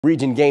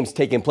Region games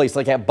taking place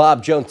like at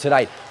Bob Jones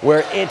tonight,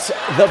 where it's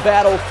the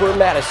battle for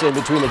Madison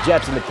between the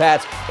Jets and the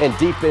Pats, and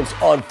defense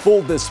on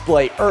full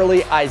display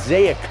early.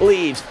 Isaiah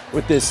Cleaves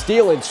with this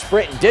steal and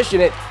sprint,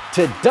 dishing it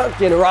to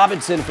Duncan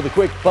Robinson for the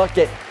quick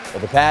bucket.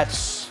 But the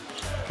Pats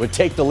would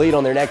take the lead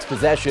on their next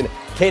possession.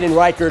 Caden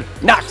Reichert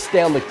knocks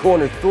down the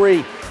corner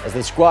three as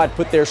the squad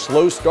put their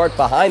slow start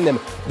behind them.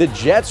 The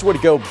Jets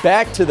would go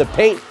back to the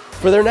paint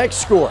for their next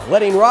score,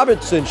 letting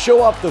Robinson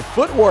show off the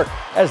footwork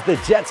as the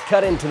Jets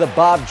cut into the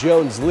Bob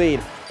Jones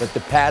lead. But the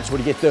Pats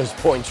would get those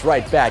points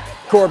right back.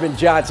 Corbin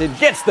Johnson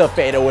gets the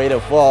fadeaway to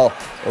fall.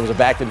 It was a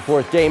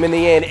back-and-forth game in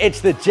the end. It's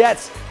the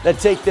Jets that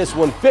take this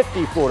one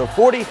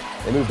 54-40.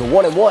 They move to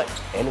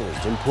 1-1 in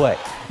region play.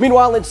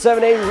 Meanwhile, in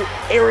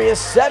 7A Area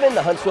 7,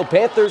 the Huntsville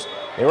Panthers,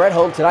 they were at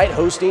home tonight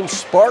hosting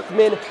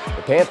Sparkman.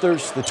 The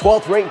Panthers, the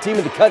 12th ranked team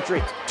in the country,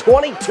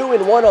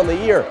 22-1 on the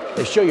year.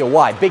 They show you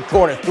why. Big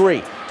corner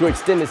three to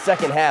extend the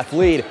second half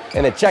lead.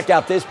 And then check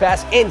out this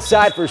pass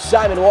inside for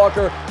Simon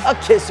Walker. A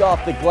kiss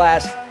off the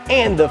glass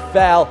and the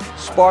foul.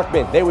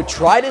 Sparkman, they would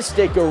try to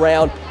stick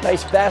around.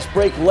 Nice fast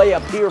break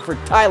layup here for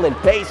Tylen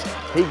Pace.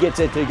 He gets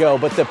it to go,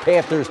 but the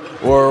Panthers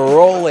were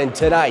rolling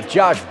tonight.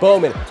 Josh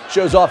Bowman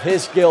shows off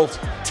his skills.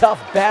 Tough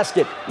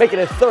basket, making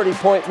a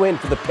 30-point win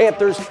for the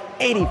Panthers,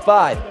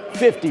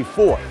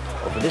 85-54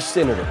 over the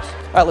Senators.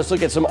 All right, let's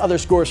look at some other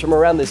scores from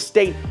around the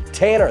state.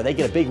 Tanner, they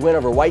get a big win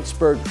over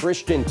Whitesburg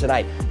Christian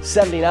tonight,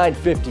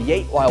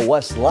 79-58, while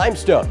West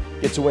Limestone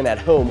gets a win at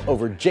home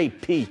over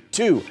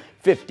JP2,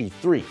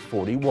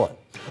 53-41.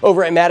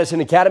 Over at Madison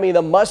Academy,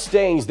 the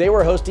Mustangs, they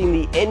were hosting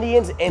the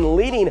Indians and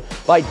leading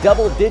by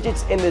double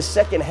digits in the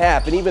second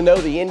half. And even though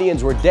the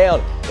Indians were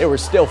down, they were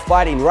still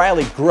fighting.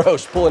 Riley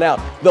Gross pulling out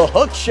the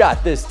hook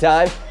shot this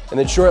time. And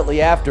then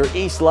shortly after,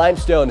 East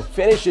Limestone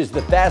finishes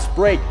the fast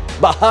break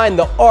behind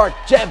the arc.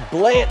 Jeb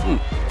Blanton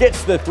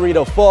gets the three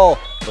to fall.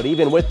 But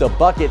even with the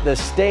bucket, the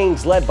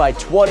Stangs led by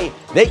 20.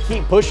 They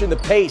keep pushing the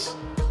pace.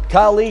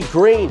 Khalid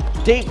Green,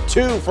 deep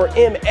two for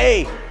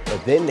MA.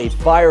 But then they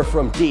fire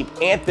from deep.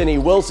 Anthony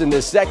Wilson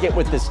the second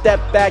with the step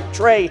back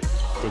tray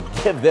to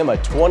give them a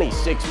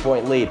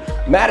 26-point lead.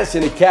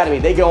 Madison Academy,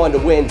 they go on to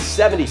win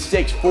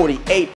 76-48